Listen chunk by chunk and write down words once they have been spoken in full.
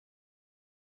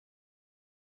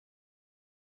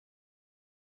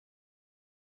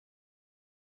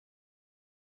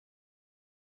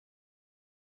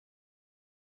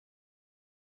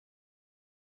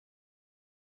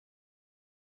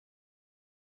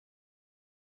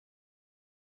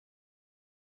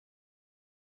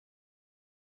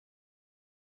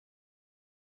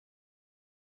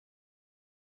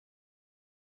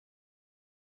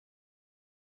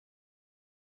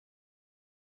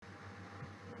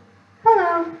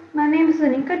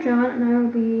Anica and I will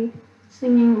be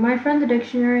singing My Friend the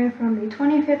Dictionary from the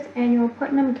 25th Annual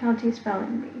Putnam County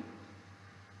Spelling Bee.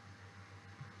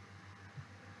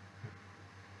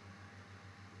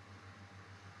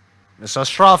 Miss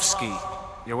Ostrovsky,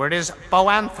 your word is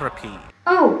boanthropy.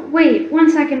 Oh, wait,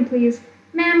 1 second, please.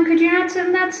 Ma'am, could you not sit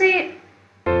in that seat?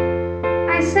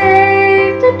 I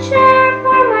saved a chair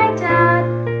for my dad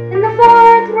in the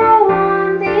fourth row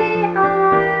on the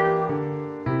aisle.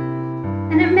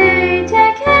 And it may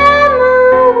take him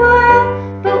a while,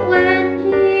 but when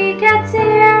he gets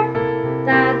here,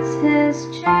 that's his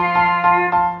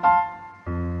chair.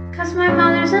 'Cause my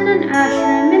mother's in an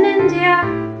ashram in India.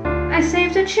 I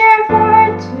saved a chair for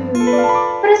her too,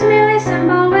 but it's merely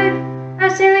symbolic,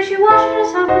 as daily she washes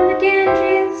herself in the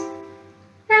Ganges.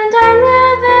 And I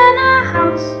live in a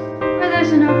house where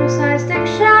there's an oversized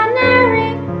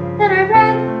dictionary that I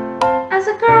read as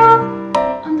a girl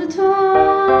on the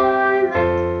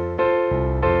toilet.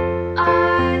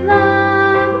 I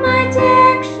love my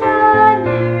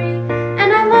dictionary,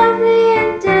 and I love the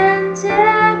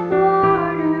indented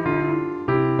border.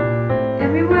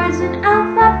 Every word's in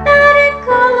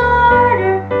alphabetical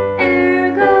order,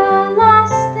 ergo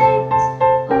lost things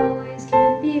always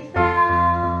can be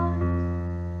found.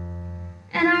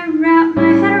 And I wrap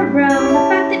my head around the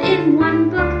fact that in one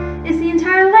book is the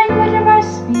entire language of our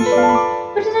species,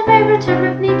 which is a favorite term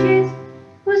of Nietzsche's,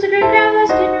 who's a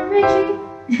great-grandma's Ricci.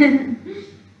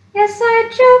 Yes, I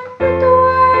joke, but the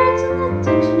words in the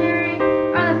dictionary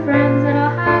are the friends that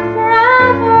I'll have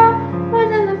forever, more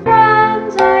than the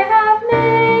friends I have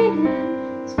made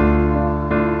in school.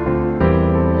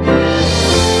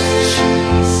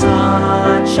 She's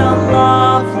such a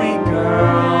lovely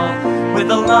girl with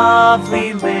a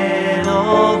lovely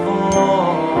little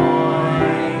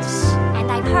voice. And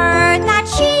I've heard that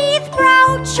she's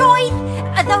pro-choice,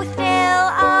 though still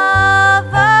a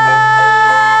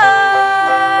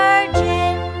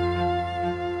virgin.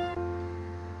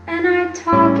 And I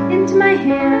talk into my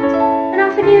hand and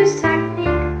often use technique.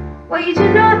 What you do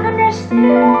not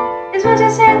understand is what I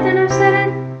said, then I've said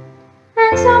it.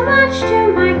 And so much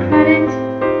to my credit,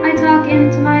 I talk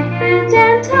into my hand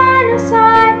and turn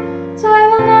aside, so I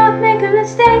will not make a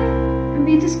mistake and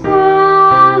be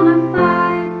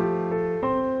disqualified.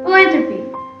 Philanthropy.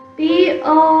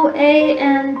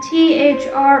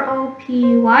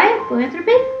 B-O-A-N-T-H-R-O-P-Y.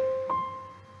 Philanthropy.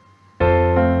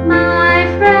 My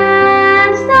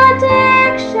friends, the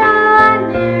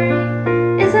dictionary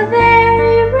is a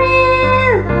very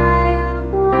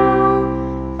reliable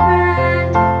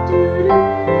friend.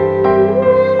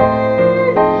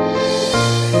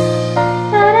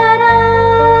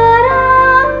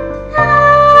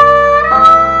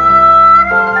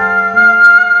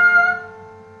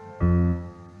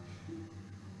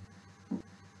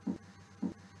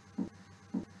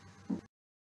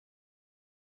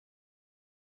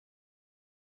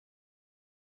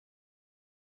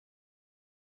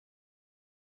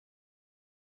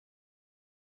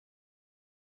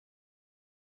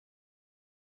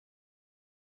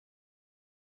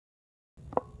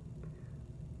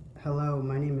 Hello,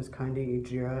 my name is Kehinde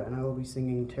Ijiyera, and I will be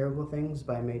singing Terrible Things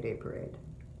by Mayday Parade.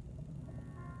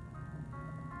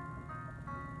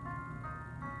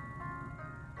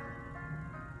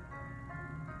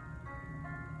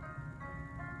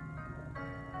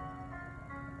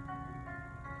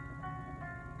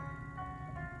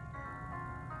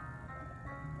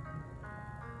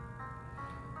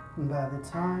 By the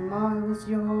time I was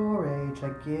your age,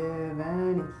 I'd give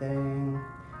anything.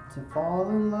 To fall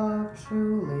in love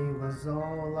truly was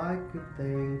all I could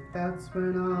think. That's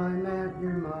when I met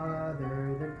your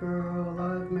mother, the girl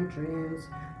of my dreams,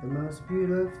 the most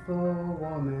beautiful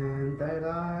woman that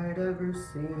I'd ever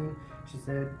seen. She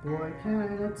said, boy,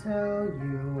 can I tell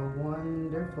you a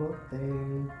wonderful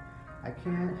thing? I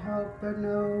can't help but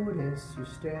notice you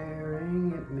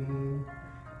staring at me.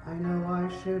 I know I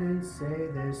shouldn't say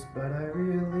this, but I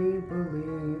really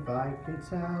believe I can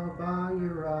tell by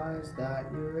your eyes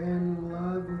that you're in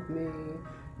love with me.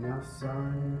 Now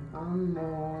son, I'm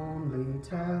only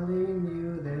telling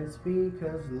you this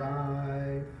because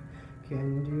life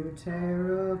can do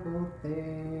terrible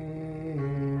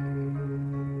things.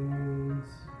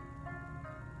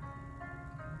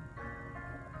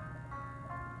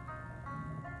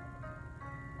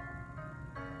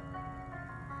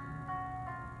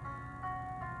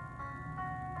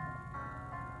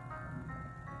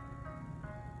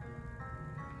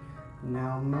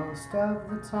 Now most of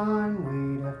the time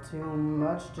we'd have too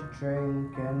much to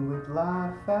drink, and we'd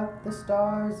laugh at the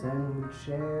stars and we'd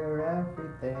share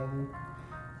everything.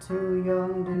 Too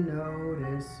young to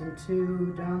notice and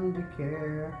too dumb to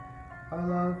care. Our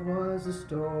love was a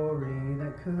story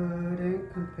that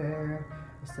couldn't compare.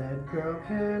 I said, girl,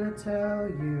 can I tell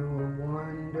you a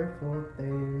wonderful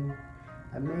thing?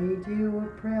 I made you a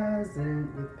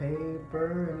present with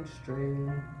paper and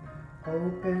string.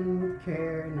 Open with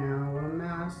care, now I'm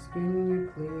asking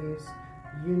you please.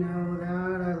 You know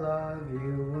that I love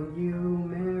you, will you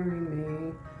marry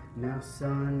me? Now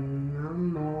son,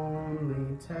 I'm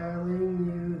only telling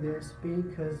you this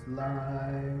because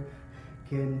life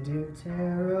can do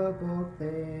terrible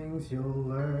things. You'll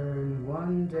learn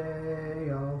one day.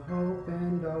 I'll hope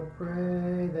and I'll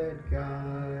pray that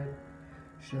God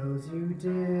shows you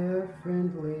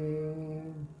differently.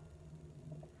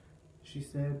 She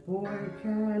said, boy,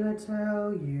 can I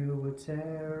tell you a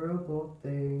terrible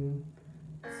thing?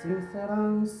 It seems that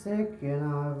I'm sick and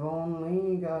I've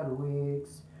only got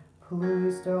weeks.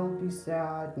 Please don't be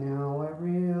sad now, I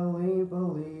really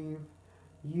believe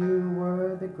you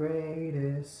were the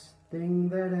greatest thing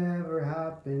that ever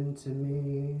happened to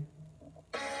me.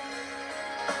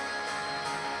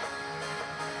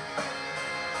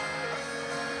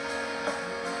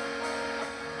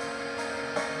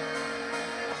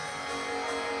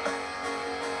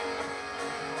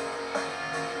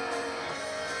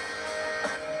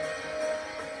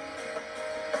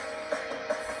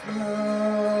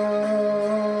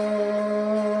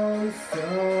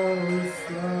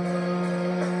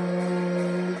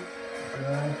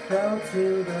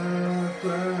 To the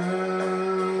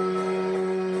ground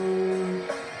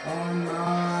on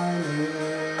my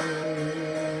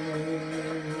knees.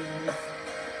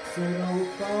 So don't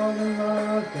fall in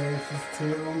love, there's just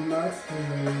too much to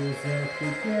lose. If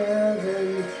you given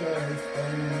the choice,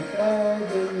 then you're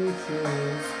begging you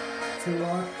choose to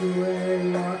walk away,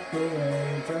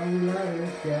 don't let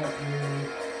it get you.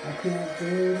 I can't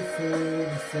bear to see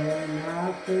the same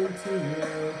happen to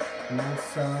you. My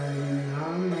son,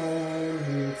 I'm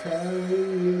only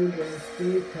telling you this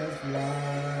because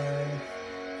life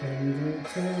can do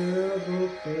terrible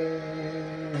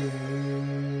things.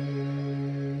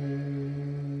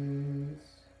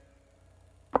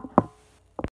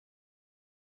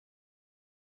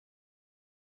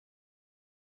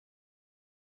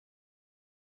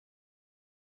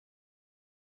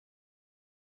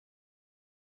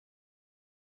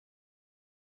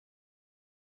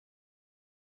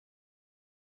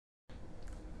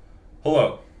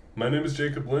 Hello, my name is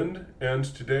Jacob Lynd, and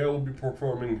today I will be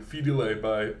performing Fidele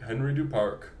by Henry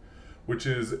Duparc, which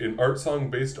is an art song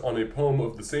based on a poem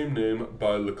of the same name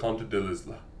by Le Comte de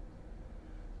Lisle.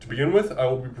 To begin with, I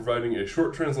will be providing a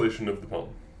short translation of the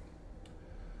poem.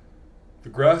 The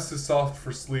grass is soft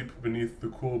for sleep beneath the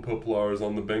cool poplars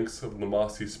on the banks of the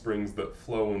mossy springs that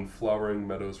flow in flowering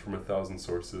meadows from 1,000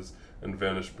 sources and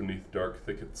vanish beneath dark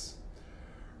thickets.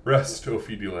 Rest, O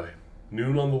Fidele.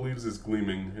 Noon on the leaves is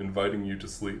gleaming, inviting you to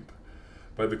sleep.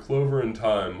 By the clover and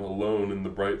thyme, alone in the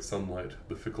bright sunlight,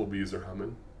 the fickle bees are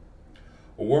humming.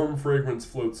 A warm fragrance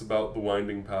floats about the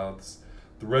winding paths,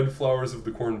 the red flowers of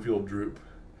the cornfield droop,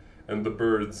 and the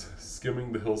birds,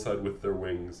 skimming the hillside with their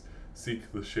wings,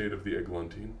 seek the shade of the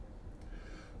eglantine.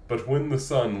 But when the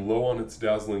sun, low on its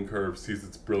dazzling curve, sees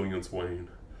its brilliance wane,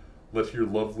 let your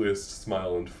loveliest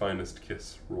smile and finest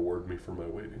kiss reward me for my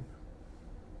waiting.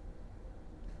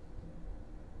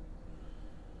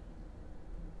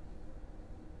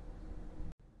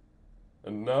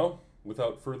 And now,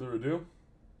 without further ado,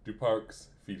 Duparc's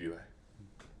Fidele.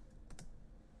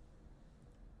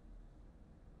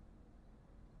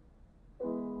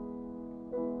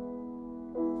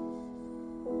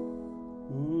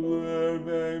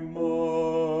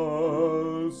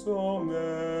 Levez-moi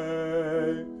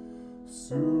sommeil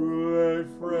sous les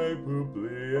frais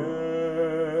publiés,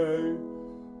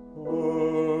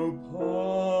 au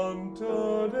pente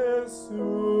des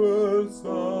sources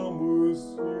sans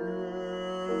monsieur,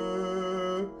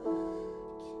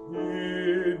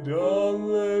 qui donne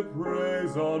les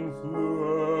prés en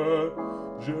fleurs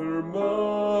germanes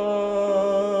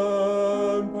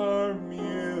parmi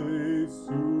les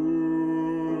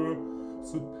sourds,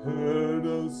 se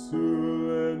perdent sous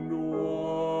les noyers.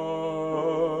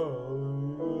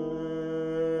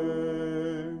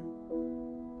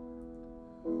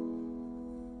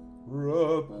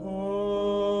 Repose,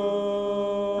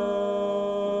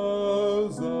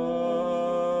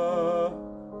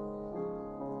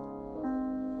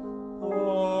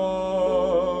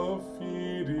 oh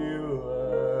Fidele.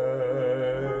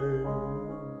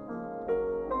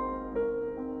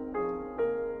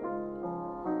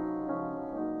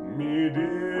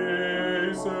 Midi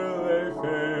sur les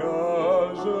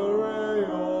feuillages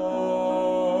rayonne,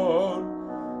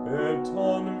 et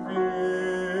ton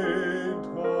vide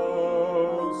au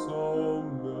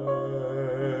sommeil.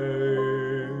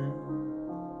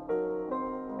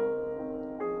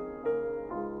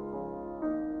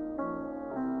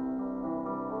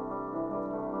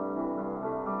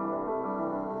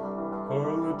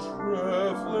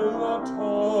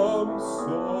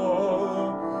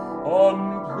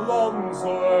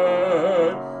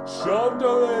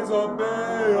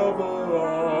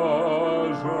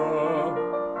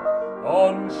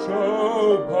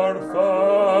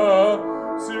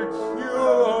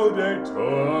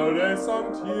 des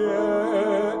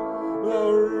sentiers, la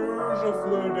rouge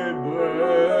fleur des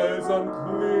blés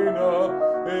inclina,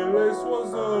 et les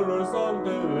oiseaux leur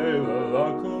endelent la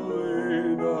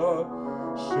colline,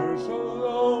 cherche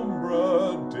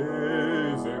l'ombre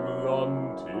des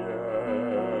églantiers.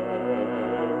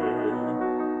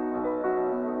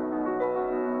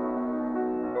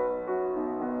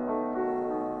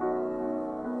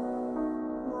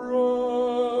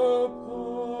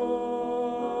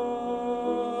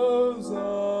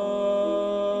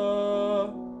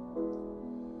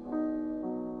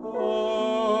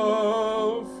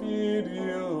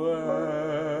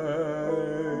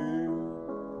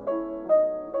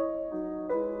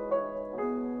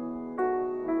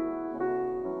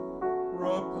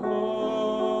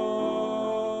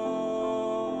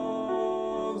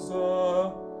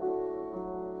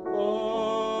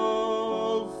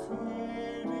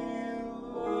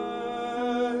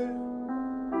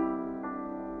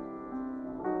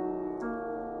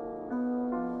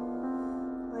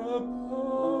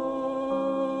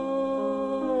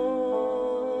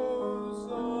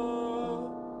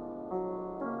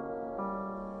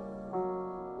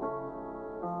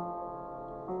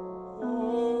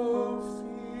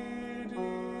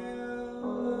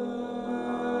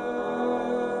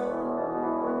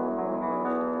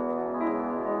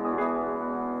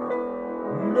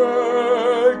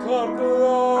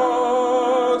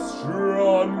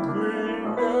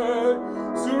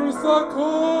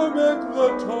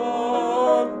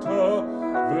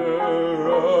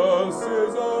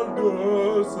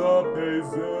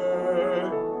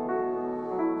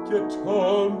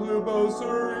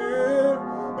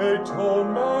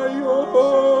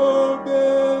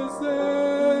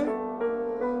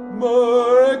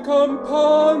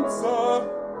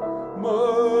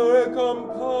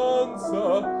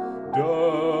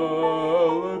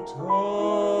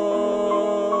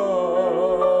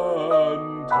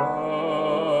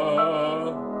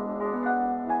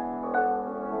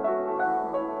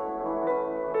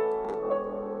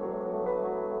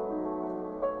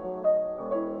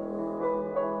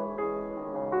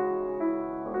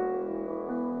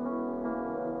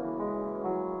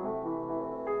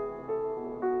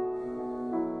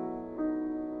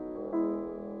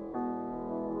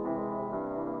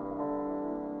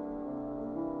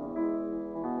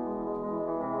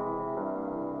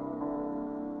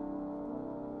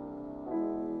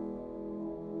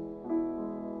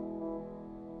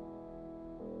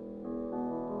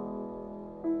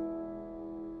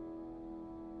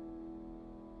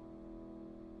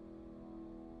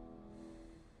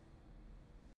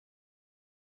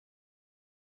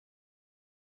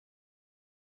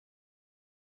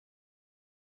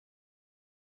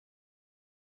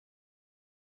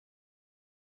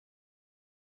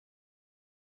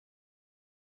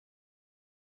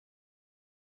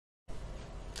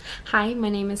 Hi, my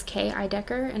name is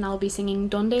Ideker, and I'll be singing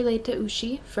Donde Lette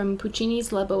Usci from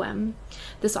Puccini's La Bohème.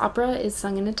 This opera is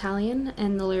sung in Italian,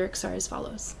 and the lyrics are as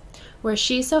follows. Where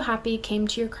she so happy came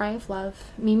to your cry of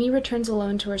love, Mimi returns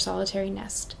alone to her solitary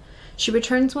nest. She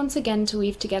returns once again to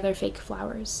weave together fake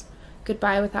flowers.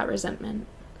 Goodbye without resentment.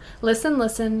 Listen,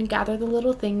 listen, gather the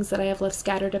little things that I have left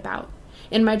scattered about.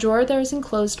 In my drawer there is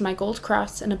enclosed my gold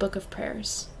cross and a book of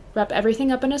prayers. Wrap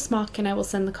everything up in a smock and I will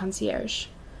send the concierge.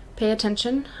 Pay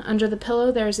attention. Under the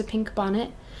pillow there is a pink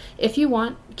bonnet. If you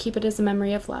want, keep it as a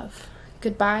memory of love.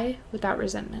 Goodbye without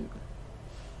resentment.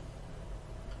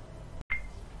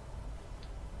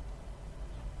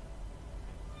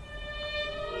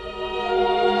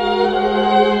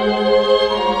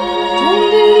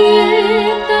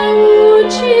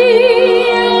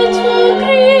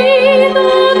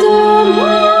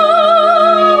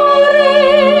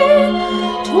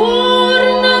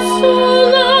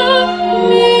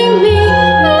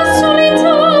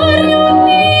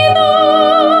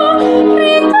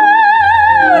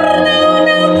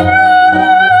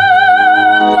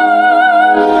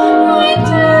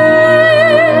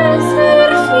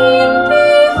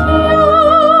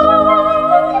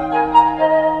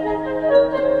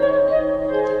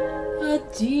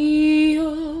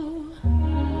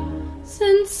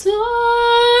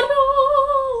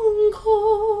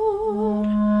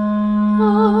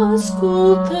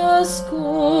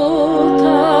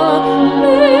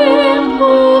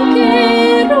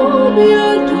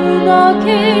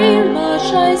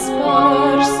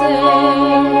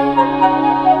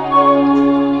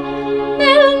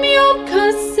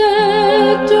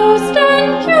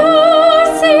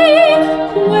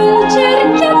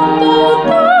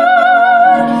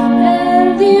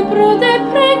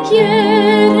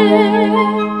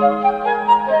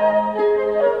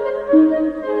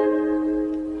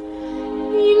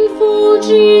 In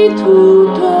fuggi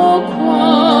tutto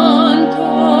quanto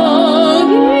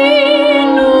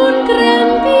in un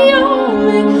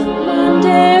grembiale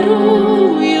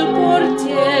manderò il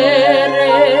portiere.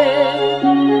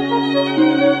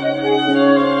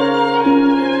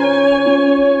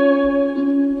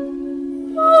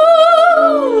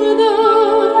 Guarda,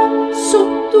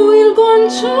 sotto il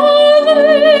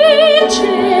guanciale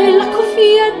c'è la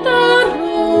cuffietta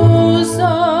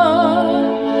rosa.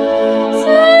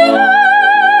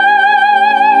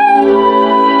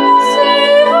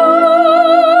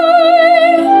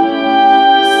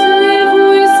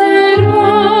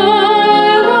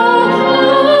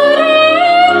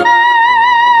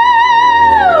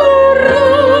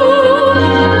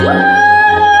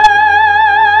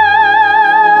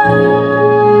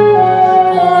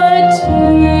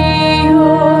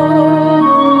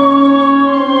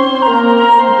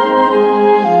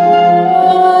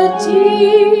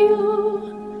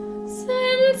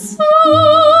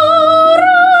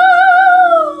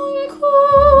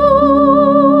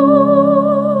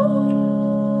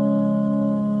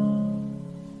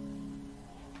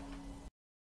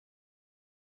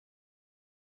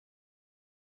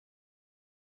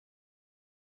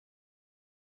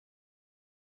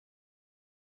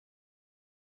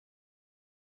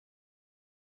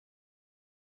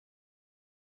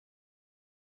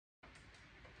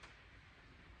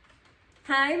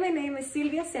 Hi, my name is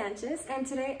Sylvia Sanchez, and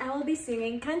today I will be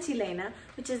singing Cantilena,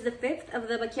 which is the fifth of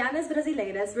the Baquianas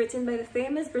Brasileiras written by the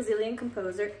famous Brazilian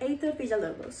composer Heitor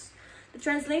Villa-Lobos. The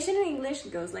translation in English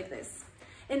goes like this.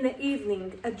 In the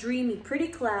evening, a dreamy, pretty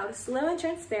cloud, slow and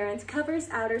transparent, covers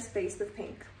outer space with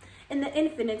pink. In the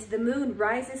infinite, the moon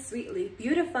rises sweetly,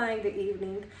 beautifying the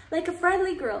evening, like a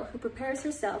friendly girl who prepares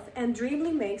herself and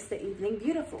dreamily makes the evening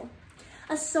beautiful.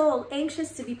 A soul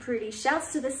anxious to be pretty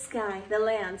shouts to the sky, the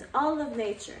land, all of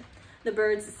nature. The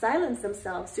birds silence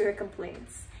themselves to her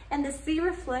complaints, and the sea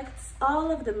reflects all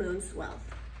of the moon's wealth.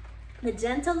 The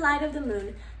gentle light of the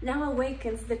moon now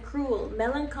awakens the cruel,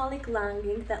 melancholic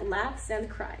longing that laughs and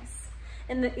cries.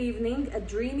 In the evening, a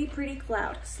dreamy, pretty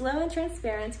cloud, slow and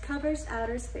transparent, covers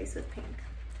outer space with pink.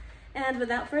 And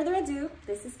without further ado,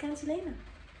 this is Cantilena.